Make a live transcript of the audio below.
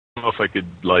know if I could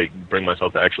like bring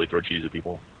myself to actually throw cheese at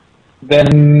people.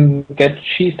 Then get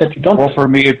cheese that you don't. Well, for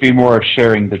me, it'd be more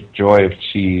sharing the joy of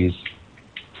cheese.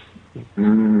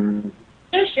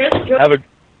 Have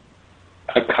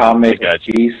a car made of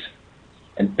cheese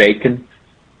and bacon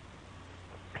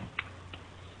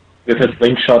with a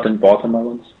slingshot and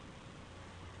watermelons.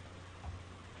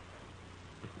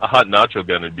 a hot nacho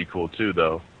gun would be cool too,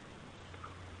 though.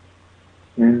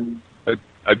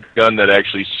 A gun that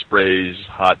actually sprays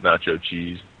hot nacho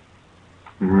cheese.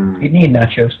 You need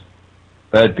nachos.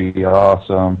 That'd be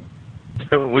awesome.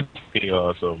 That would be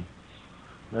awesome.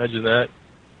 Imagine that.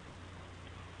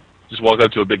 Just walk up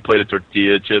to a big plate of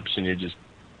tortilla chips and you just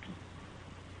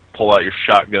pull out your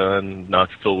shotgun,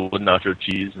 fill it with nacho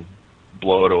cheese, and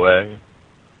blow it away.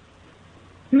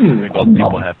 Make all the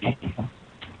people happy.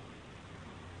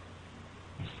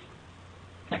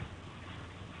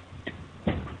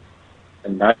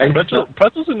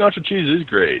 Pretzels and nacho cheese is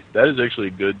great. That is actually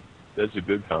good. That's a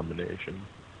good combination.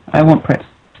 I want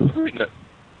pretzels.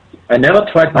 I never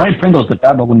tried. I like Pringles, but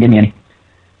Dad wouldn't give me any.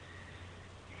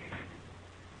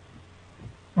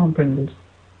 I want Pringles.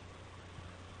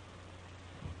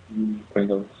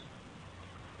 Pringles.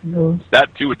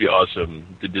 That too would be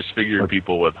awesome. To disfigure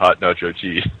people with hot nacho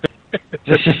cheese.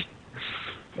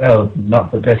 Well,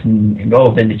 not the person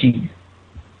involved in the cheese.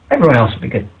 Everyone else would be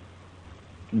good.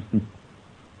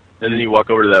 And then you walk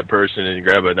over to that person and you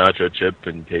grab a nacho chip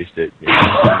and taste it.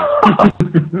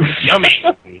 Yummy!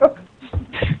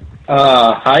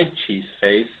 Hi, cheese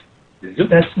face.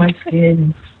 That's my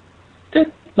skin.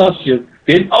 That's not your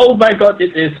skin. Oh my god,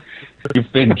 it is.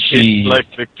 You've been cheese. Like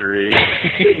victory.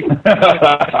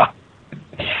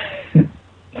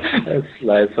 A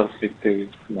slice of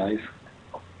victory. Nice.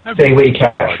 Say what your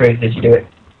catchphrase as you do it.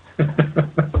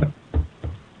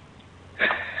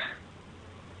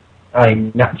 I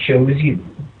nachos you.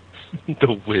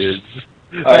 The whiz.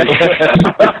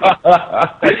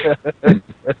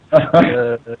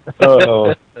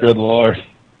 Oh, good lord.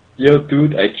 Yo,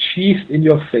 dude, I cheesed in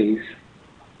your face.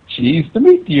 Cheese to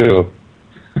meet you.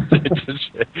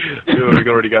 We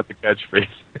already got the catchphrase.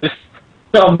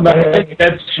 Oh man,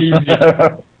 that's cheesy.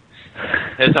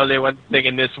 There's only one thing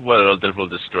in this world that will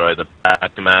destroy the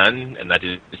Batman, and that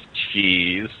is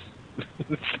cheese.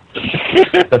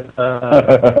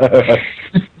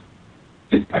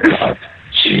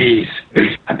 Cheese.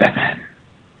 I'm Batman.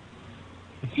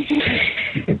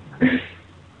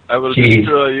 I will Cheese.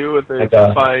 destroy you with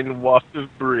a fine waft of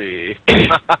brie.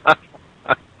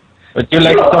 Would you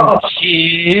like some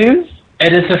cheese?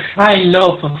 It is a fine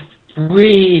loaf of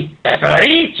brie that will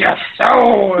eat your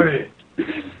soul.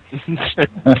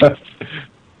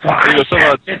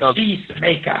 Cheese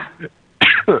maker.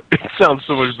 It sounds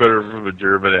so much better from a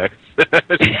German accent.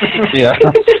 Yeah.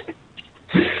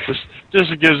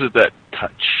 Just gives it that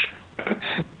touch.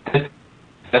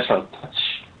 That's a touch.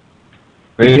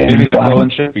 Maybe the villain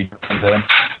should be German then.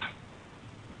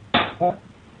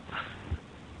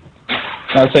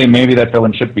 I'd say maybe that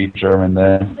villain should be German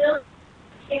then.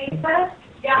 I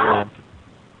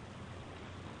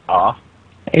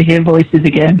hear voices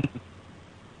again.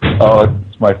 Oh,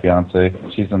 it's my fiance.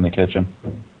 She's in the kitchen.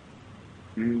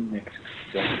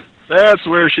 That's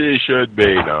where she should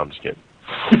be. No, I'm just kidding.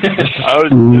 I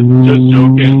was just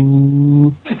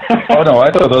joking. Oh no, I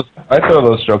throw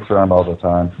those jokes around all the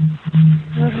time.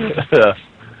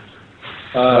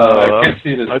 I can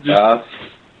see the stars.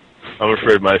 I'm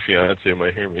afraid my fiance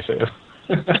might hear me say it.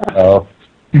 Oh.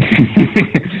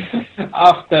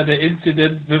 After the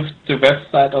incident with the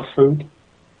website of food.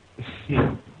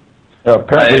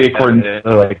 Apparently, according to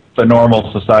like the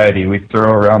normal society, we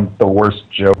throw around the worst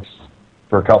jokes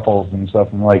for couples and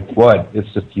stuff. I'm like, what?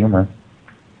 It's just humor.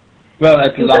 Well,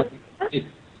 at last, it's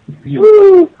humor.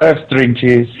 Woo! I have string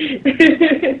cheese.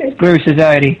 Screw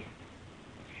society.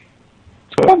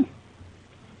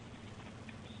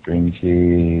 String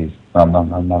cheese. Nom nom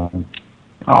nom nom.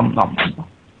 Nom nom nom.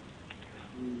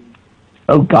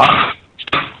 Oh God.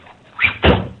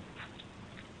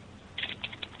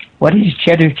 What is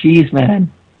cheddar cheese,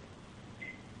 man?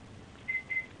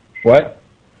 What?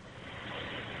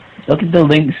 Look at the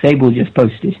link Sable just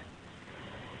posted.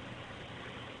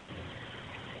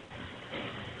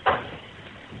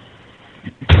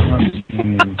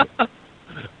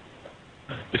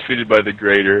 Defeated by the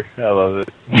grater. I love it.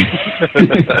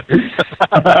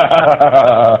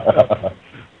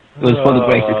 It was for the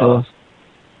breaker cause.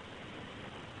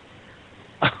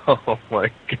 Oh my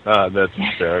god, that's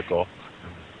hysterical.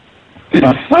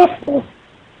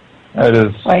 That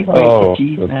is. Why break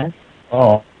cheese, man?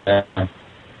 Oh, man.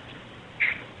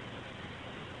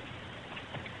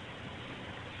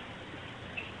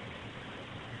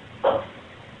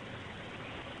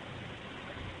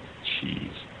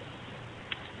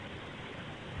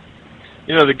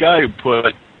 You know, the guy who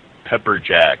put pepper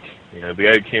jack, you know, the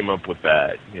guy who came up with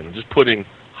that, you know, just putting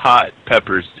hot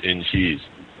peppers in cheese.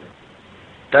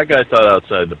 That guy thought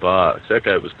outside the box. That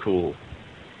guy was cool.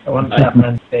 I want that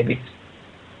man, baby.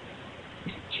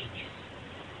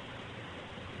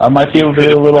 I might be able to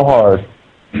do a little hard.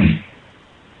 And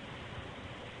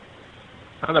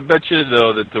I bet you,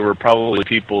 though, that there were probably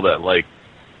people that, like,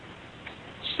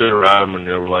 stood around and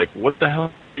they were like, what the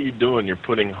hell are you doing? You're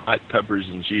putting hot peppers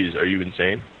in cheese. Are you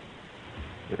insane?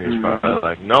 And he's probably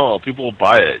like, no, people will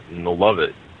buy it and they'll love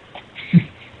it.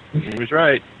 And he was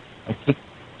right.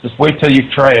 Just wait till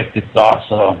you try it. It's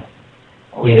awesome.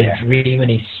 Oh, yeah. Dream and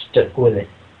he stuck with it.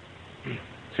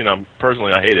 You know,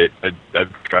 personally, I hate it.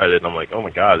 I've tried it and I'm like, oh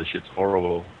my god, this shit's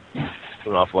horrible. It's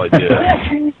an awful idea. I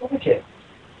actually like it.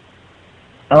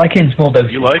 I like it in small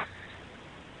doses. You like?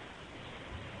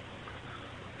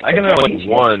 I can have like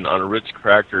one on a Ritz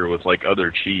cracker with like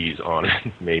other cheese on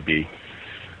it, maybe.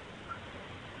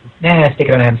 Nah, stick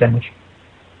it on a ham sandwich.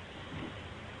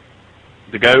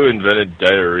 The guy who invented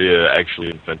diarrhea actually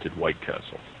invented White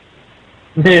Castle.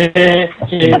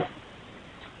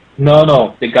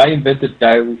 No. The guy invented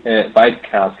White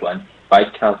Castle, and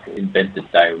White Castle invented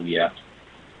diarrhea.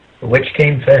 Which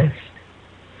came first?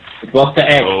 It was the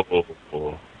egg.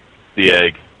 Oh, the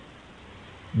egg.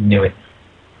 Knew it.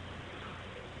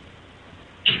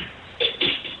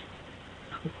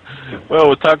 Well,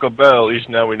 with Taco Bell, at least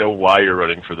now we know why you're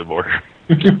running for the border.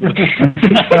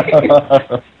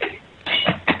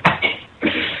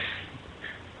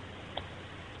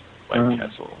 White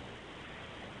Castle.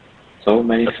 So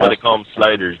many. That's why they call them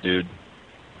sliders, dude.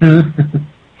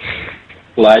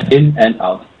 Slide in and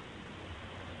out.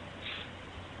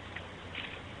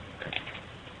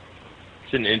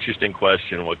 It's an interesting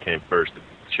question. What came first, the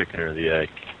chicken or the egg?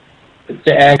 It's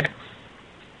the egg.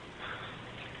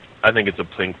 I think it's a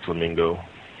pink flamingo.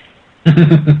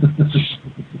 It's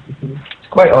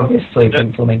quite obviously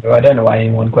pink flamingo. I don't know why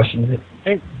anyone questions it.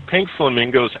 Pink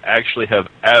flamingos actually have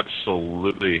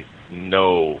absolutely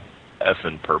no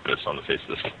effing purpose on the face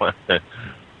of this planet.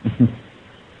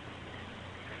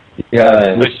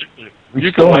 Yeah,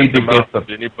 you can wipe them out.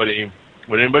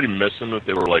 Would anybody miss them if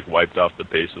they were like wiped off the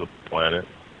face of the planet?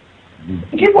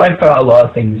 You can wipe out a lot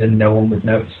of things and no one would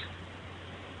notice.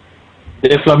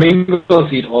 The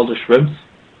flamingos eat all the shrimps.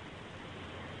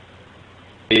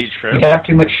 They eat shrimp? You have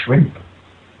too much shrimp.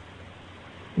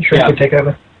 The shrimp would take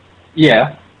over.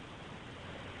 Yeah.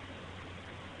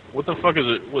 What the fuck is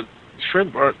it? What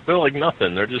shrimp are? They're like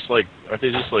nothing. They're just like, aren't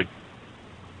they just like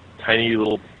tiny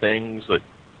little things that?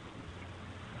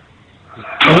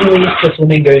 Only the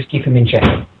flamingos keep them in check.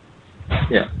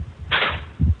 Yeah.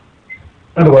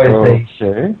 Otherwise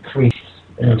they crease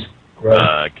and grow.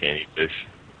 I can't eat fish.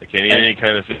 I can't eat any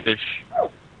kind of fish.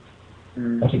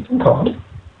 I keep them cod.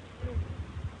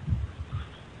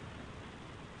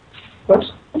 What?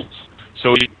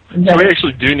 So we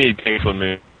actually do need pink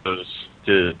flamingos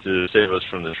to save us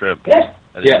from the shrimp. Yeah.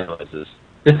 I didn't realize this.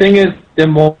 The thing is, the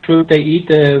more fruit they eat,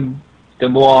 the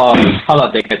more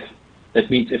color they get. That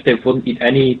means if they wouldn't eat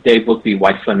any, they would be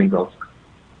white flamingos.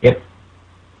 Yep.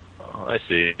 Oh, I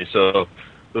see. So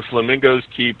the flamingos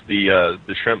keep the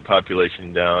shrimp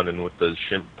population down, and with the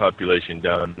shrimp population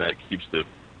down, that keeps the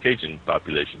Cajun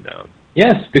population down.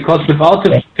 Yes, because without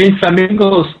the pink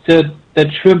flamingos, the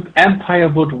shrimp empire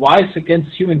would rise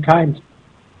against humankind.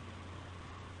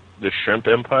 The shrimp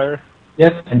empire?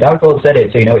 Yes. And Darkhold said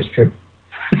it, so you know it's true.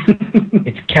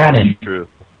 It's canon. True.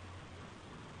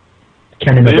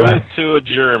 Canon of Leave life. it to a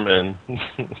German. To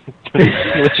a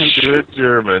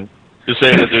German to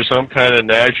say that there's some kind of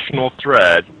national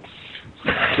threat.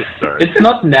 Sorry. It's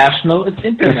not national, it's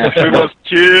international. We must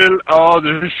kill all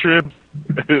the shrimp.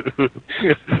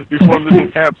 We form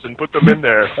little camps and put them in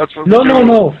there. That's what No.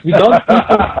 We don't need to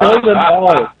kill them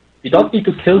all. We don't need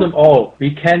to kill them all.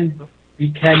 We can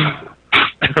eat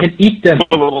them.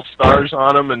 Put little stars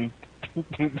on them and.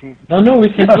 No, we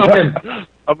can eat them.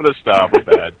 I'm gonna stop with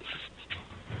that.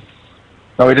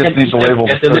 No, we just need to label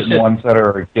Get certain delicious. ones that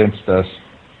are against us.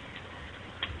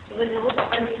 Little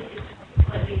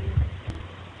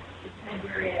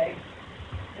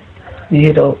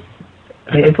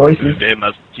voices. They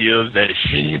must kill the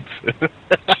sheep.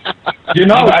 You're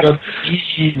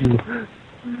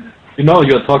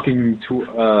talking to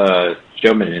a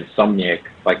German insomniac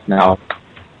like now.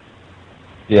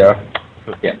 Yeah.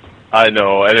 Yeah. I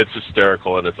know, and it's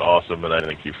hysterical, and it's awesome, and I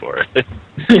thank you for it.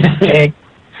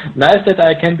 Nice that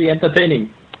I can be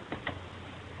entertaining.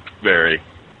 Very.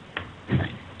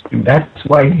 That's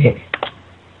why you're here.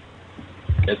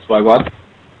 That's why what?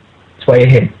 That's why you're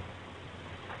here.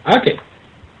 Okay.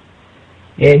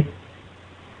 Yeah.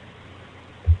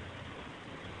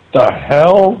 The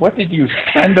hell? What did you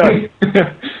send us?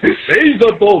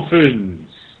 Laser dolphins!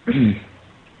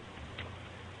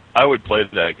 I would play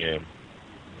that game.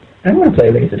 I want to play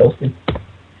Laser Dolphin.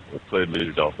 I played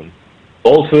Laser Dolphin.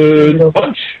 Dolphin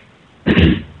punch!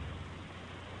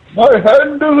 My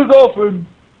hand is a dolphin!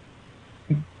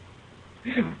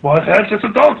 My hand is a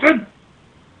dolphin!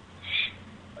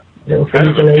 Little Kind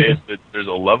of finger laser. amazed that there's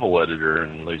a level editor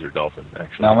in Laser Dolphin,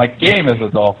 actually. Now my game is a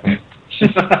dolphin.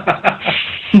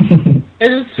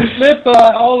 It's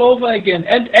Flipper all over again,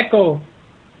 and Echo.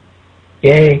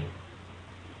 Yay.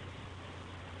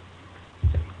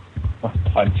 My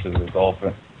punch is a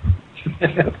dolphin.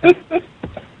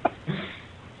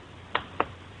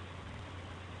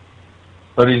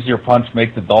 So does your punch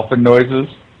make the dolphin noises?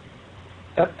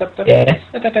 Yes.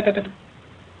 I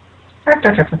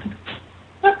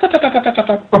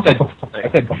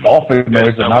said dolphin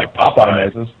noises, sound not like Popeye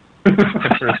Popeye. noises.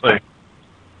 Really.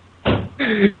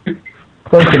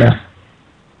 Close enough.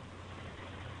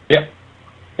 Yep.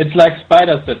 It's like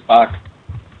spiders that bark.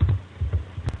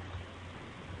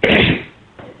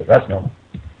 But that's normal.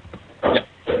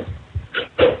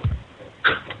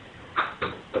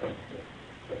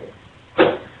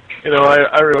 You know,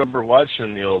 I remember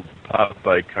watching the old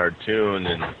Popeye cartoon,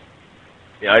 and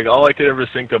yeah, all I could ever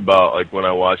think about, like when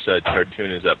I watched that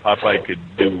cartoon, is that Popeye could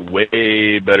do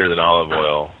way better than olive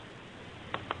oil.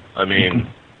 I mean,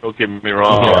 don't get me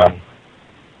wrong. Yeah.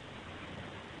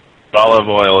 Olive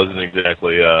oil isn't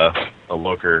exactly a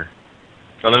looker.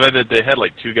 On the fact that they had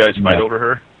like two guys fight over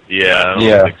her. Yeah, I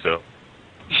don't think so.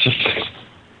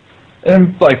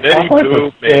 And like Betty Popeye's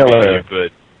Boop, a sailor. maybe,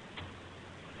 but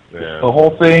yeah. The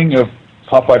whole thing of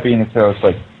Popeye being a sailor is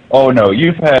like, oh no,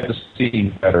 you've had to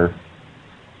see better.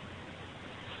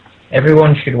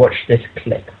 Everyone should watch this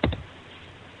clip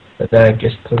that I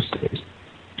just posted.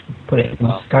 Put it in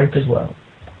Skype as well.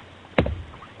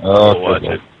 Oh, I'll watch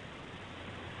it.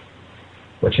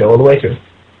 Watch it all the way through.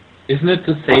 Isn't it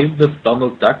the same with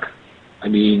Donald Duck? I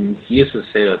mean, he is a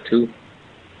sailor too.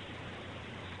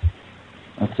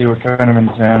 Let's see what kind of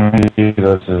insanity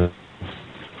this is.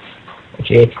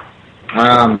 Watch it.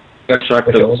 Shark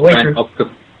Watch it all the way through.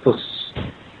 octopus.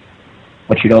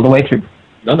 Watch it all the way through.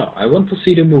 No, I want to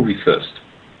see the movie first.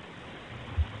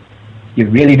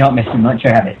 You're really not missing much, I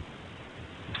have it.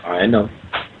 I know.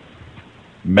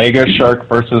 Mega shark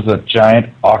versus a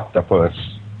giant octopus.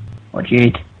 Watch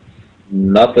it.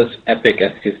 Not as epic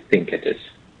as you think it is.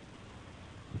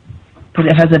 But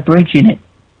it has a bridge in it.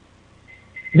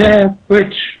 Yeah,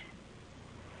 which?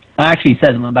 It actually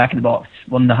says on the back of the box,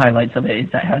 one of the highlights of it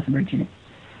is that it has a bridge in it.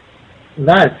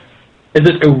 Nice. Is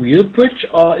it a real bridge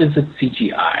or is it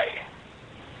CGI?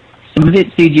 Some of it's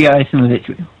CGI, some of it's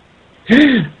real.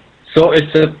 So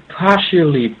it's a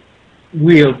partially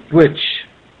real bridge.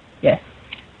 Yeah.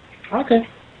 Okay.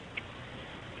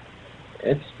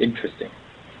 It's interesting.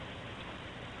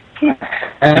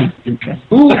 Interesting.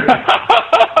 Ooh.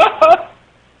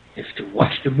 You have to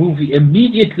watch the movie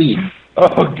immediately.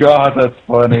 Oh god, that's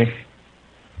funny.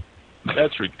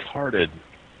 That's retarded.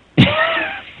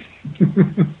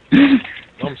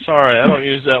 I'm sorry, I don't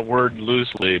use that word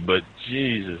loosely, but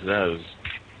Jesus, that was...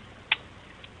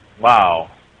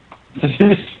 Wow.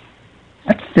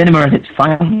 That's cinema at its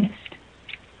finest.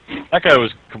 That guy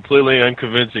was completely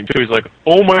unconvincing, too. He's like,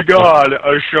 oh my god,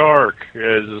 a shark.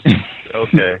 Yeah, it's just,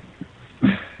 okay.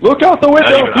 Look out the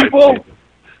window, people!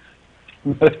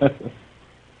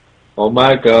 Oh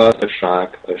my god, a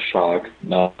shark.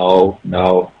 No,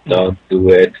 don't do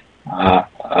it.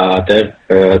 That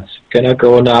hurts. Can I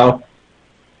go now?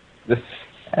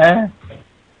 I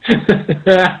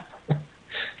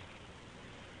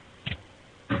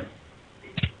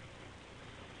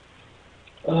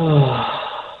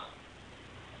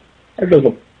don't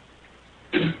know.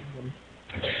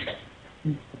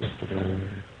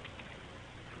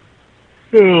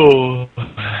 Oh.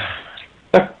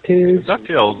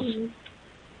 DuckTales.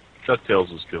 DuckTales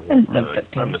was good.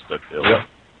 I miss DuckTales.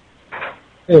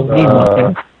 Yep.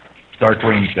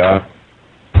 Darkwing Duck.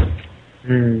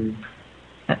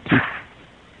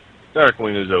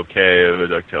 Darkwing is okay, but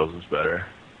DuckTales is better.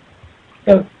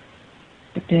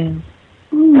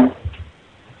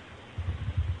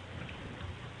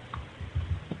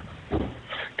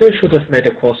 They should have made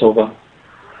a crossover.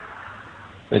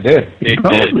 They did. They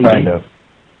did. Kind of.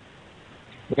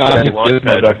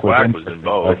 Launchpad Quack was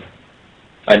involved.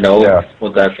 I know, Yeah.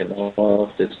 what that and all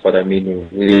of this, but I mean,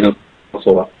 real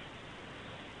crossover.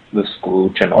 The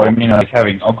Scrooge and all. Oh, you mean like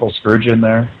having Uncle Scrooge in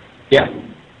there? Yeah.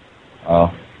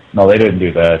 Oh. No, they didn't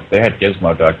do that. They had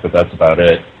Gizmo Duck, but that's about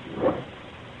it.